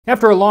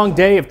After a long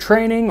day of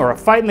training or a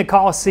fight in the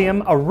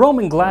Colosseum, a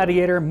Roman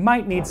gladiator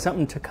might need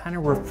something to kind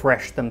of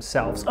refresh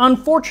themselves.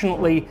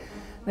 Unfortunately,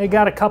 they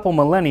got a couple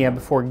millennia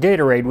before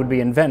Gatorade would be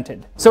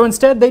invented. So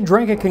instead, they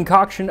drank a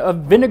concoction of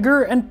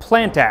vinegar and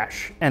plant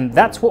ash, and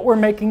that's what we're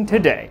making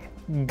today.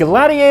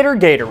 Gladiator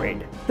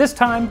Gatorade, this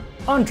time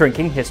on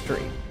Drinking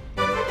History.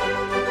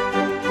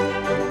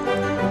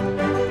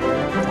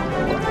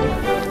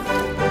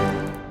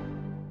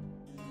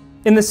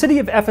 In the city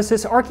of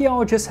Ephesus,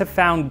 archaeologists have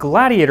found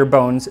gladiator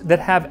bones that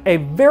have a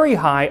very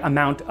high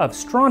amount of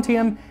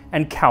strontium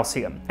and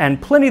calcium,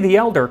 and Pliny the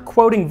Elder,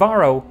 quoting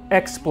Varro,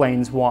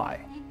 explains why.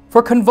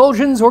 For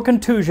convulsions or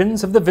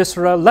contusions of the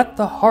viscera, let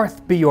the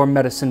hearth be your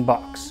medicine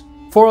box.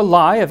 For a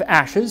lye of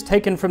ashes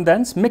taken from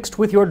thence, mixed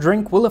with your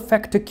drink, will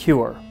effect a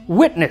cure.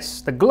 Witness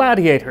the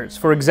gladiators,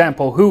 for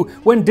example, who,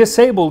 when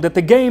disabled at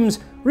the games,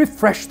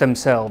 refresh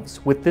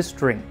themselves with this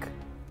drink.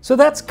 So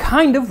that's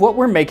kind of what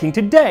we're making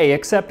today,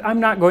 except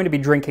I'm not going to be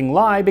drinking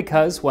lye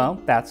because, well,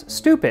 that's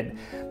stupid.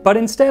 But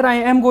instead I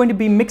am going to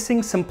be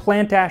mixing some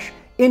plant ash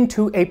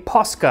into a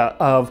posca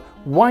of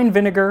wine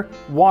vinegar,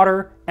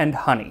 water, and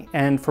honey.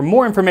 And for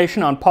more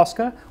information on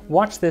posca,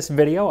 watch this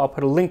video. I'll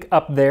put a link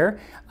up there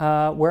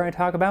where I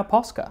talk about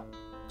posca.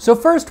 So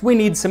first we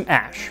need some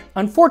ash.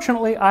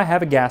 Unfortunately, I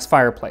have a gas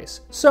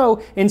fireplace.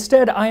 So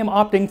instead I am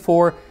opting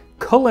for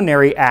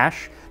culinary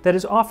ash that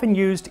is often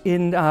used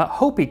in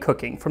Hopi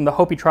cooking from the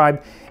Hopi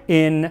tribe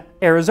in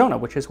Arizona,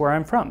 which is where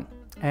I'm from.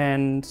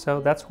 And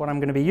so that's what I'm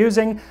going to be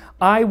using.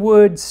 I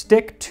would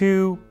stick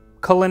to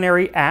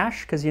culinary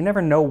ash because you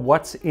never know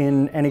what's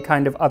in any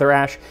kind of other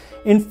ash.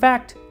 In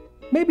fact,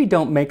 maybe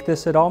don't make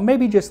this at all.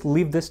 Maybe just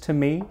leave this to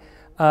me.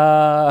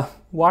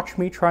 Watch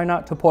me try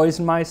not to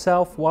poison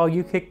myself while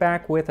you kick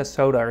back with a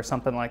soda or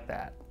something like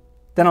that.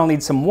 Then I'll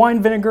need some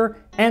wine vinegar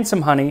and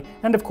some honey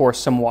and of course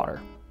some water.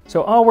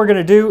 So all we're going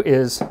to do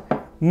is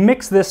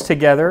mix this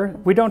together.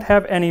 We don't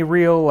have any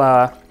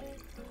real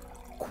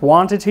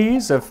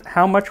quantities of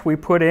how much we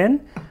put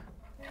in.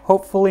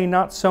 Hopefully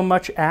not so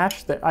much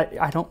ash that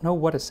I don't know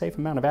what a safe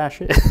amount of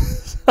ash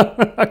is.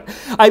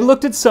 I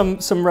looked at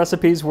some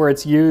recipes where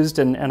it's used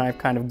and I've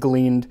kind of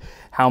gleaned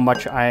how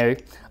much I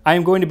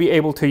am going to be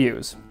able to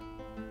use.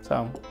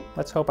 So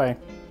let's hope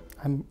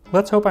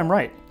I'm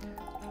right.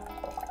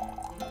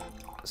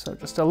 So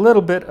just a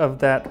little bit of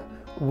that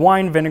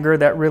wine vinegar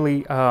that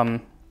really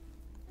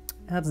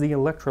adds the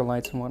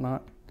electrolytes and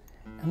whatnot.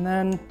 And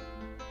then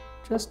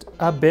just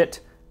a bit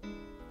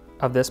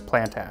of this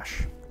plant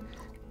ash.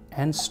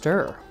 And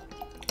stir.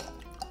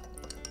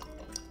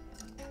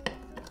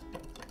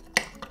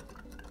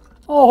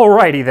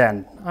 Alrighty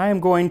then. I am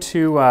going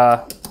to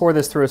pour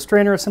this through a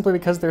strainer simply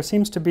because there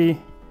seems to be,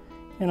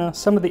 you know,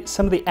 some of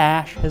the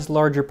ash has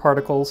larger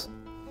particles.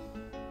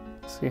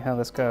 Let's see how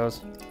this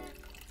goes.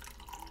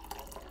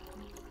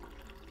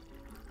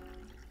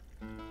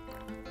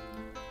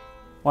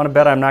 Want to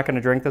bet I'm not going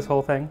to drink this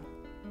whole thing?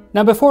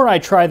 Now before I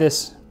try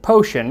this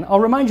potion,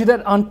 I'll remind you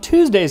that on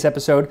Tuesday's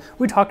episode,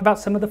 we talked about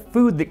some of the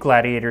food that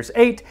gladiators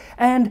ate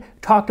and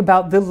talked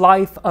about the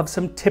life of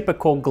some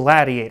typical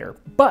gladiator.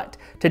 But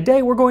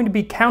today we're going to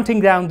be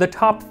counting down the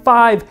top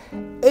 5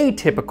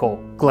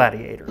 atypical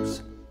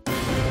gladiators.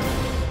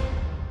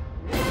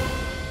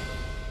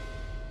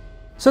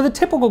 So the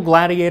typical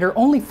gladiator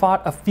only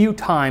fought a few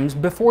times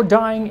before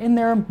dying in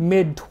their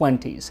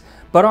mid-20s,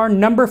 but our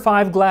number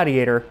 5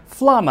 gladiator,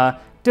 Flamma,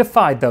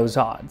 defied those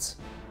odds.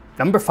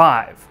 Number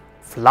 5,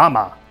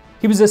 Flamma.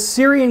 He was a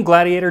Syrian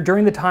gladiator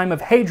during the time of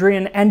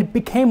Hadrian and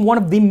became one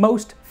of the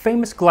most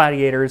famous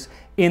gladiators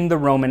in the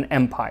Roman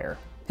Empire.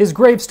 His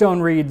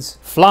gravestone reads,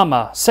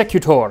 Flamma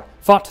secutor,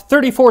 fought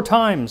 34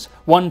 times,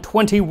 won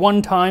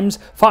 21 times,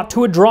 fought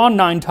to a draw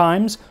 9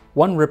 times,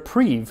 won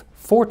reprieve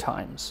 4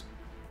 times.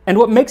 And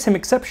what makes him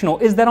exceptional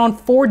is that on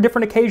 4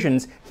 different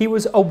occasions he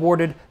was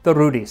awarded the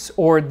rudis,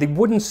 or the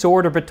wooden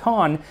sword or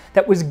baton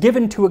that was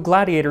given to a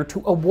gladiator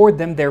to award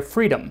them their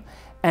freedom.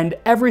 And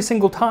every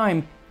single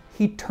time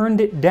he turned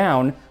it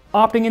down,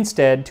 opting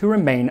instead to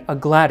remain a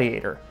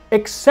gladiator.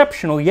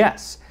 Exceptional,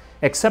 yes.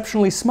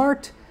 Exceptionally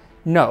smart?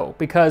 No,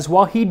 because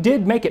while he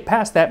did make it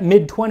past that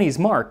mid-20s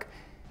mark,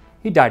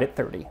 he died at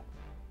 30.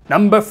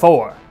 Number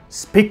 4,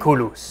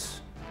 Spiculus.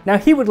 Now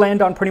he would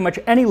land on pretty much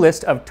any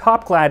list of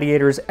top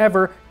gladiators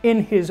ever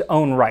in his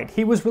own right.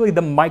 He was really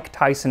the Mike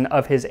Tyson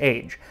of his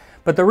age.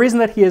 But the reason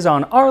that he is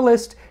on our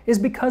list is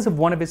because of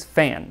one of his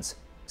fans.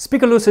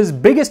 Spiculus's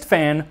biggest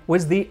fan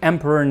was the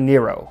Emperor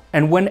Nero,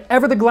 and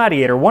whenever the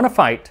gladiator won a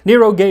fight,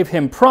 Nero gave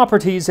him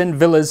properties and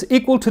villas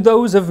equal to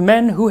those of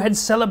men who had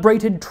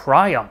celebrated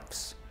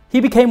triumphs.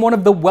 He became one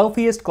of the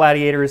wealthiest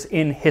gladiators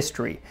in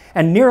history,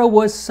 and Nero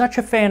was such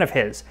a fan of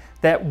his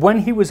that when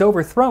he was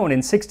overthrown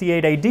in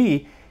 68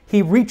 AD,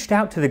 he reached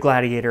out to the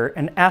gladiator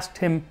and asked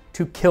him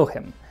to kill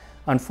him.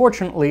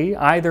 Unfortunately,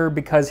 either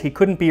because he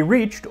couldn't be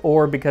reached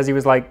or because he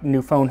was like,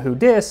 new phone who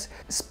dis,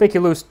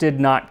 Spiculus did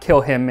not kill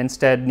him.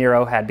 Instead,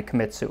 Nero had to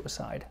commit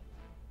suicide.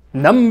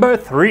 Number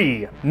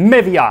 3,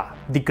 Mevia,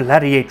 the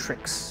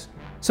gladiatrix.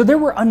 So there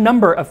were a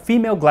number of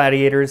female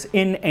gladiators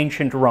in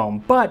ancient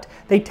Rome, but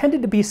they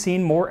tended to be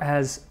seen more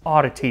as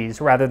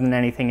oddities rather than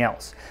anything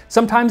else.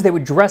 Sometimes they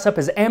would dress up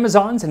as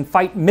Amazons and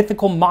fight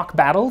mythical mock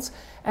battles,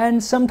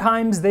 and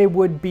sometimes they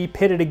would be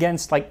pitted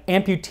against like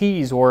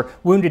amputees or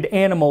wounded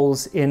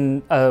animals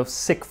in a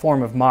sick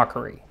form of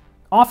mockery.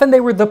 Often they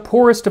were the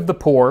poorest of the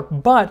poor,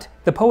 but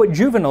the poet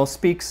Juvenal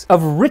speaks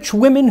of rich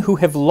women who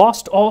have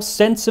lost all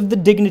sense of the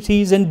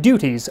dignities and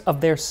duties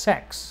of their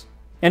sex.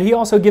 And he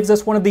also gives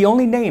us one of the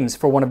only names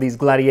for one of these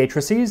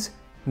gladiatrices,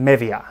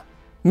 Mevia.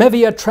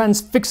 Mevia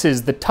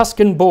transfixes the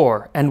Tuscan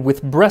boar, and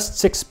with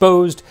breasts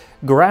exposed,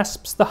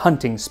 grasps the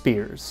hunting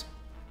spears.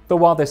 Though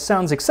while this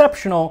sounds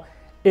exceptional,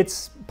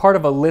 it's part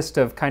of a list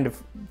of kind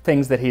of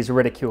things that he's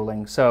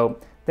ridiculing, so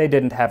they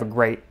didn't have a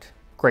great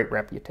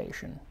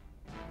reputation.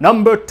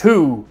 Number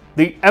 2,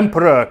 the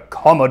Emperor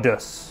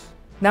Commodus.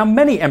 Now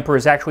many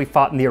emperors actually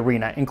fought in the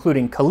arena,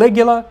 including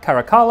Caligula,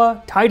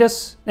 Caracalla,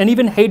 Titus, and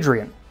even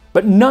Hadrian.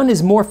 But none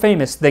is more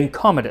famous than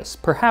Commodus,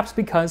 perhaps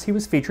because he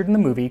was featured in the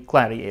movie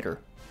Gladiator.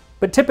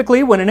 But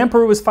typically, when an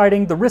emperor was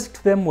fighting, the risk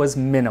to them was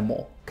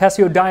minimal.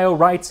 Cassiodoro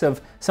writes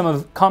of some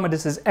of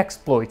Commodus's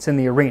exploits in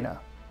the arena.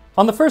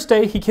 On the first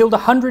day, he killed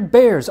 100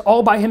 bears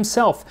all by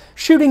himself,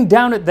 shooting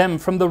down at them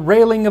from the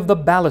railing of the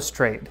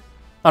balustrade.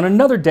 On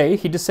another day,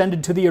 he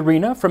descended to the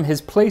arena from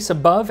his place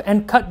above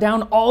and cut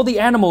down all the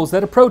animals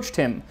that approached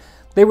him.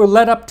 They were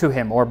led up to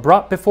him or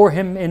brought before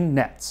him in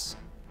nets.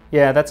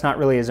 Yeah, that's not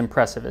really as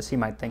impressive as he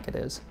might think it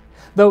is.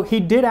 Though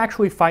he did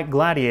actually fight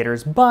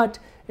gladiators, but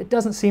it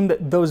doesn't seem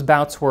that those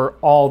bouts were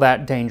all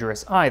that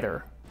dangerous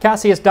either.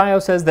 Cassius Dio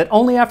says that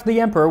only after the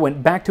emperor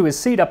went back to his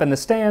seat up in the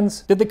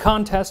stands did the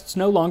contests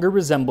no longer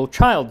resemble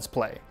child's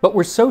play, but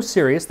were so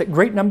serious that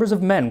great numbers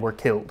of men were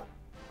killed.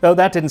 Though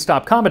that didn't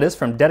stop Commodus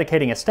from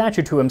dedicating a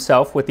statue to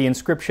himself with the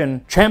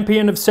inscription,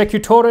 "Champion of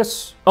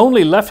Secutores,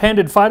 only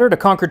left-handed fighter to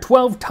conquer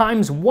 12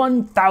 times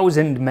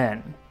 1,000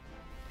 men."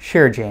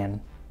 Sure,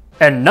 Jan.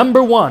 And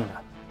number 1,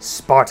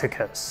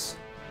 Spartacus.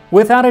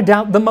 Without a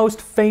doubt, the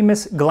most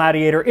famous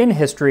gladiator in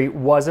history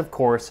was, of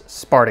course,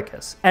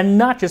 Spartacus. And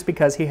not just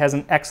because he has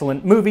an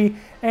excellent movie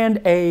and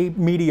a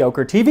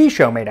mediocre TV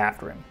show made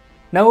after him.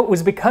 No, it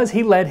was because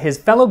he led his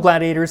fellow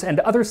gladiators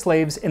and other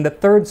slaves in the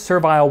Third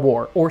Servile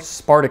War, or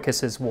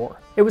Spartacus's War.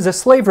 It was a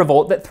slave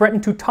revolt that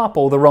threatened to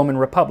topple the Roman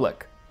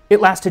Republic. It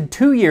lasted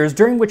 2 years,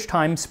 during which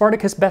time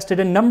Spartacus bested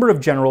a number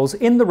of generals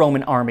in the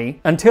Roman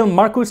army until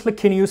Marcus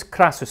Licinius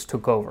Crassus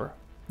took over.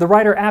 The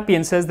writer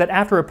Appian says that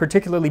after a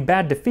particularly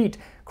bad defeat,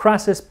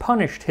 Crassus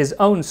punished his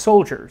own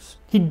soldiers.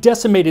 He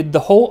decimated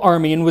the whole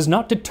army and was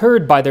not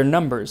deterred by their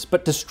numbers,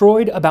 but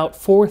destroyed about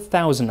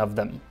 4,000 of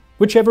them.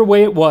 Whichever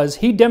way it was,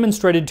 he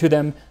demonstrated to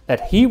them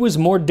that he was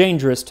more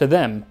dangerous to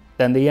them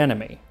than the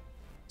enemy.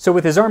 So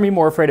with his army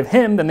more afraid of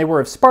him than they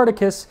were of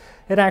Spartacus,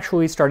 it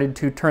actually started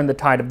to turn the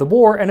tide of the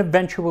war, and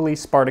eventually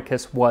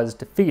Spartacus was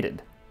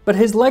defeated. But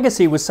his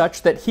legacy was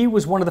such that he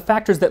was one of the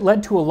factors that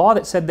led to a law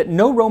that said that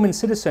no Roman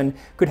citizen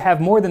could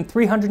have more than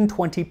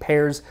 320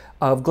 pairs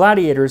of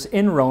gladiators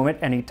in Rome at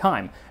any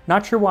time.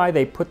 Not sure why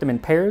they put them in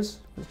pairs,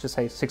 let's just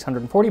say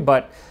 640,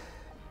 but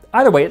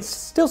either way, it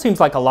still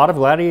seems like a lot of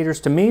gladiators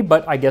to me,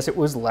 but I guess it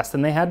was less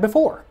than they had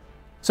before.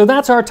 So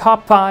that's our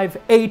top 5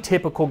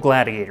 atypical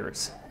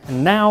gladiators.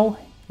 And now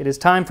it is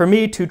time for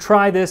me to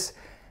try this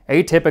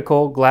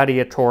atypical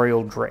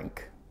gladiatorial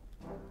drink.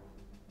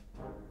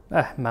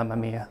 Mamma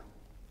mia.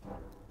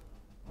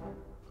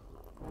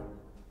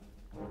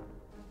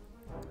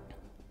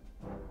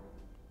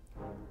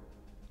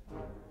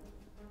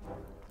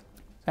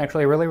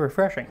 Actually really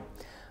refreshing.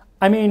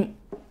 I mean,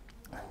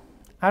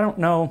 I don't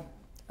know.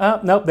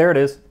 Nope, there it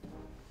is.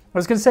 I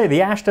was going to say,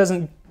 the ash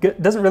doesn't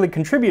really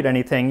contribute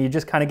anything. You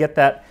just kind of get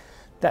that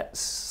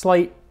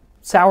slight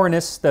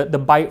sourness, the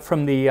bite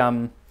from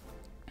the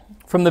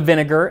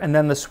vinegar, and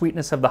then the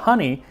sweetness of the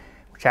honey,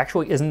 which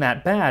actually isn't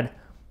that bad.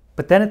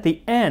 But then at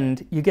the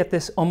end, you get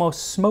this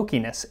almost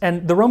smokiness.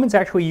 And the Romans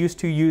actually used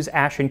to use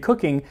ash in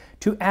cooking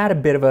to add a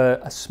bit of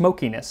a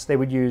smokiness. They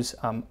would use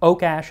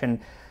oak ash and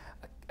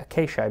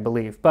acacia, I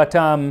believe. But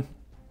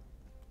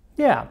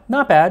yeah,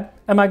 not bad.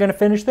 Am I going to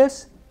finish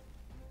this?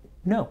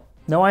 No,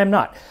 I am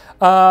not.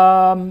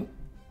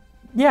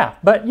 Yeah,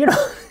 but you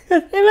know,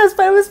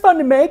 it was fun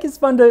to make. It's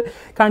fun to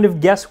kind of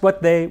guess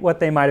what they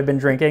might have been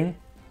drinking.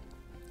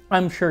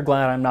 I'm sure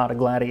glad I'm not a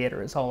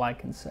gladiator is all I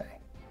can say.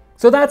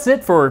 So that's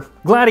it for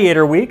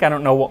Gladiator Week. I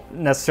don't know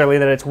necessarily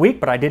that it's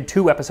week, but I did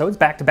 2 episodes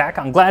back to back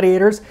on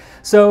gladiators.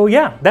 So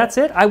yeah, that's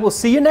it. I will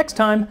see you next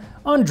time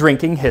on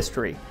Drinking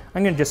History.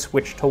 I'm going to just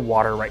switch to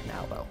water right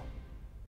now, though.